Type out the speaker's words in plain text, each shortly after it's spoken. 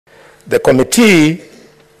the committee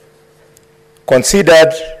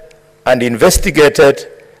considered and investigated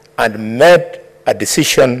and made a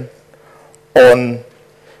decision on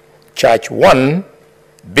charge 1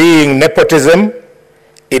 being nepotism,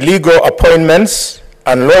 illegal appointments,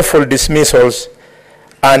 unlawful dismissals,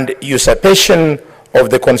 and usurpation of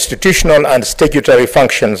the constitutional and statutory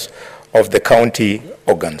functions of the county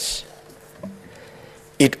organs.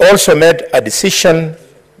 It also made a decision,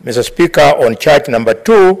 Mr. Speaker, on charge number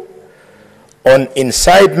 2 on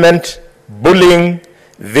incitement, bullying,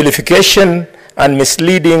 vilification, and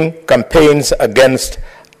misleading campaigns against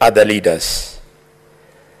other leaders.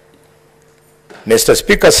 Mr.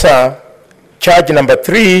 Speaker, sir, charge number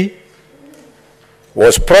 3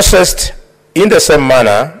 was processed in the same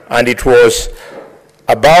manner, and it was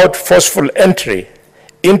about forceful entry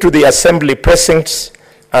into the assembly precincts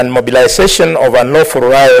and mobilization of unlawful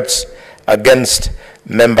riots against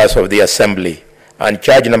members of the assembly. And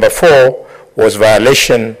charge number 4 was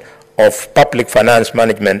violation of public finance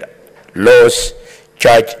management laws.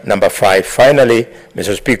 Charge number 5, finally,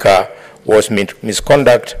 Mr. Speaker, was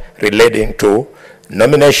misconduct relating to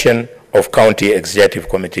nomination of county executive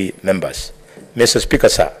committee members. Mr. Speaker,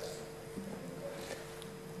 sir,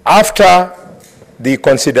 after the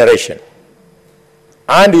consideration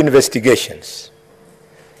and investigations,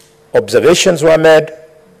 observations were made,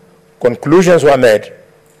 conclusions were made,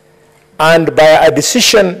 and by a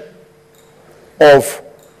decision of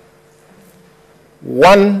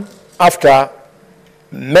one after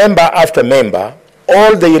member,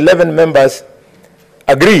 all the 11 members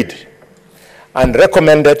agreed and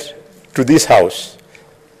recommended to this House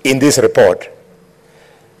in this report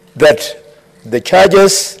that the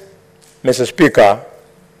charges, Mr. Speaker,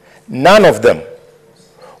 none of them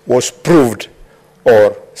was proved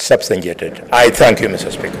or substantiated. I thank you,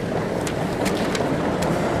 Mr. Speaker.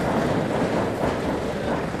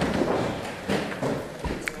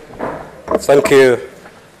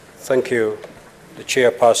 Thank you, the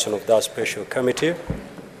chairperson of that special committee.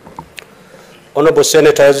 Honorable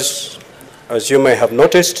Senators, as you may have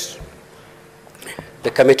noticed,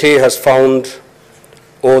 the committee has found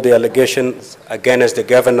all the allegations against the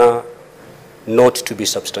governor not to be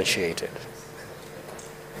substantiated.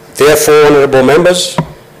 Therefore, honorable members,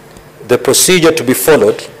 the procedure to be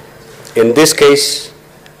followed in this case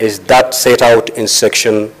is that set out in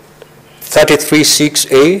section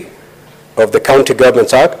 33(6)(a) of the County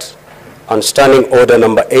Governments Act and Standing Order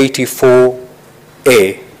number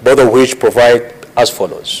 84A, both of which provide as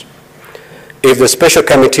follows. If the special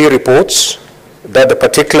committee reports that the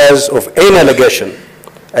particulars of any allegation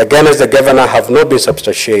against the governor have not been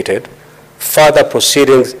substantiated, further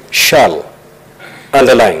proceedings shall,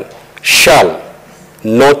 underline, shall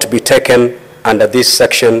not be taken under this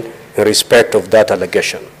section in respect of that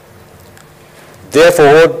allegation.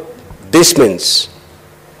 Therefore, what this means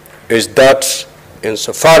is that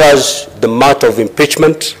insofar as the matter of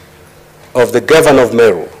impeachment of the governor of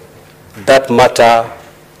Meru, that matter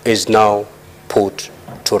is now put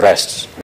to rest.